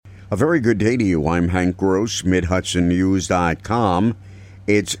A very good day to you. I'm Hank Gross, MidHudsonNews.com.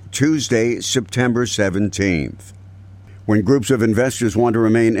 It's Tuesday, September 17th. When groups of investors want to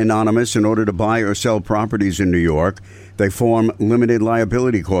remain anonymous in order to buy or sell properties in New York, they form limited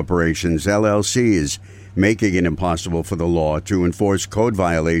liability corporations, LLCs, making it impossible for the law to enforce code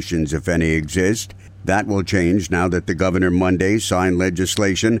violations if any exist. That will change now that the governor Monday signed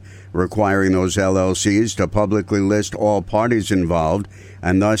legislation requiring those LLCs to publicly list all parties involved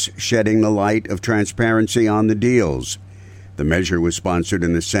and thus shedding the light of transparency on the deals. The measure was sponsored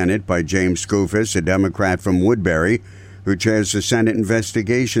in the Senate by James Skoufis, a Democrat from Woodbury, who chairs the Senate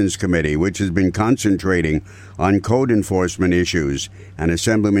Investigations Committee, which has been concentrating on code enforcement issues, and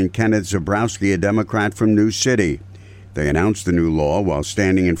Assemblyman Kenneth Zebrowski, a Democrat from New City. They announced the new law while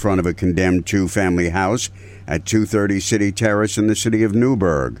standing in front of a condemned two-family house at 230 City Terrace in the city of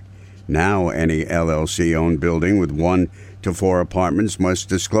Newburgh. Now, any LLC-owned building with 1 to 4 apartments must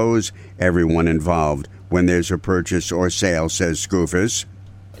disclose everyone involved when there's a purchase or sale, says Skoufis.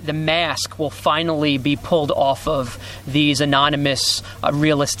 The mask will finally be pulled off of these anonymous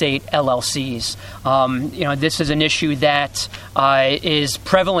real estate LLCs. This is an issue that is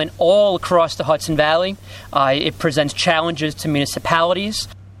prevalent all across the Hudson Valley. It presents challenges to municipalities.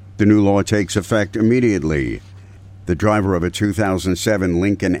 The new law takes effect immediately. The driver of a 2007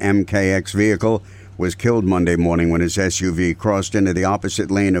 Lincoln MKX vehicle was killed Monday morning when his SUV crossed into the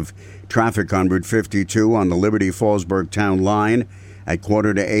opposite lane of traffic on Route 52 on the Liberty-Fallsburg Town line at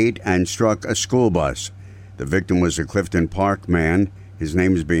 7:45 and struck a school bus. The victim was a Clifton Park man. His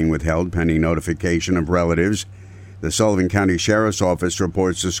name is being withheld pending notification of relatives. The Sullivan County Sheriff's Office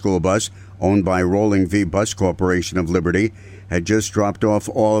reports the school bus, owned by Rolling V Bus Corporation of Liberty, had just dropped off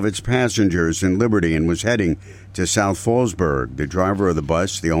all of its passengers in Liberty and was heading to South Fallsburg. The driver of the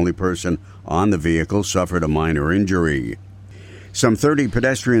bus, the only person on the vehicle, suffered a minor injury. Some 30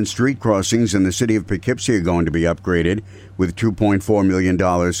 pedestrian street crossings in the city of Poughkeepsie are going to be upgraded with $2.4 million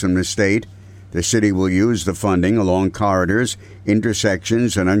from the state. The city will use the funding along corridors,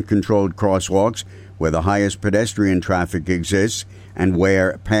 intersections, and uncontrolled crosswalks where the highest pedestrian traffic exists and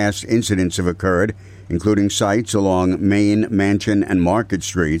where past incidents have occurred, including sites along Main, Mansion, and Market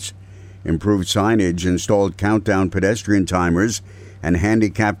Streets. Improved signage, installed countdown pedestrian timers, and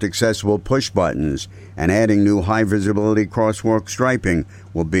handicapped accessible push buttons, and adding new high-visibility crosswalk striping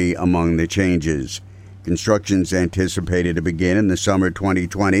will be among the changes. Construction is anticipated to begin in the summer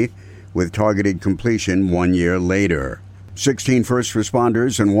 2020, with targeted completion 1 year later. 16 first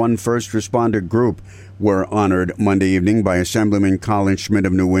responders and 1 first responder group were honored Monday evening by Assemblyman Colin Schmidt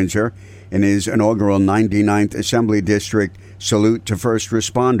of New Windsor in his inaugural 99th Assembly District Salute to First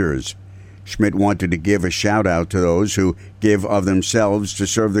Responders. Schmidt wanted to give a shout-out to those who give of themselves to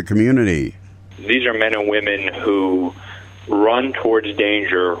serve the community. These are men and women who run towards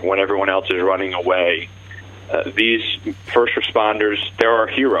danger when everyone else is running away. These first responders, they're our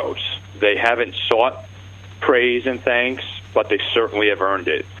heroes. They haven't sought praise and thanks, but they certainly have earned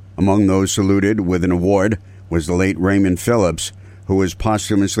it. Among those saluted with an award was the late Raymond Phillips, who was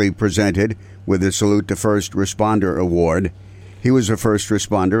posthumously presented with the Salute to First Responder Award. He was a first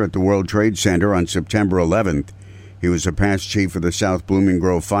responder at the World Trade Center on September 11th. He was a past chief of the South Blooming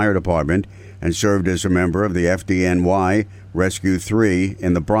Grove Fire Department and served as a member of the FDNY Rescue 3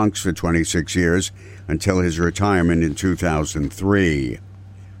 in the Bronx for 26 years until his retirement in 2003.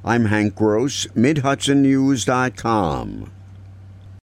 I'm Hank Gross, MidHudsonNews.com.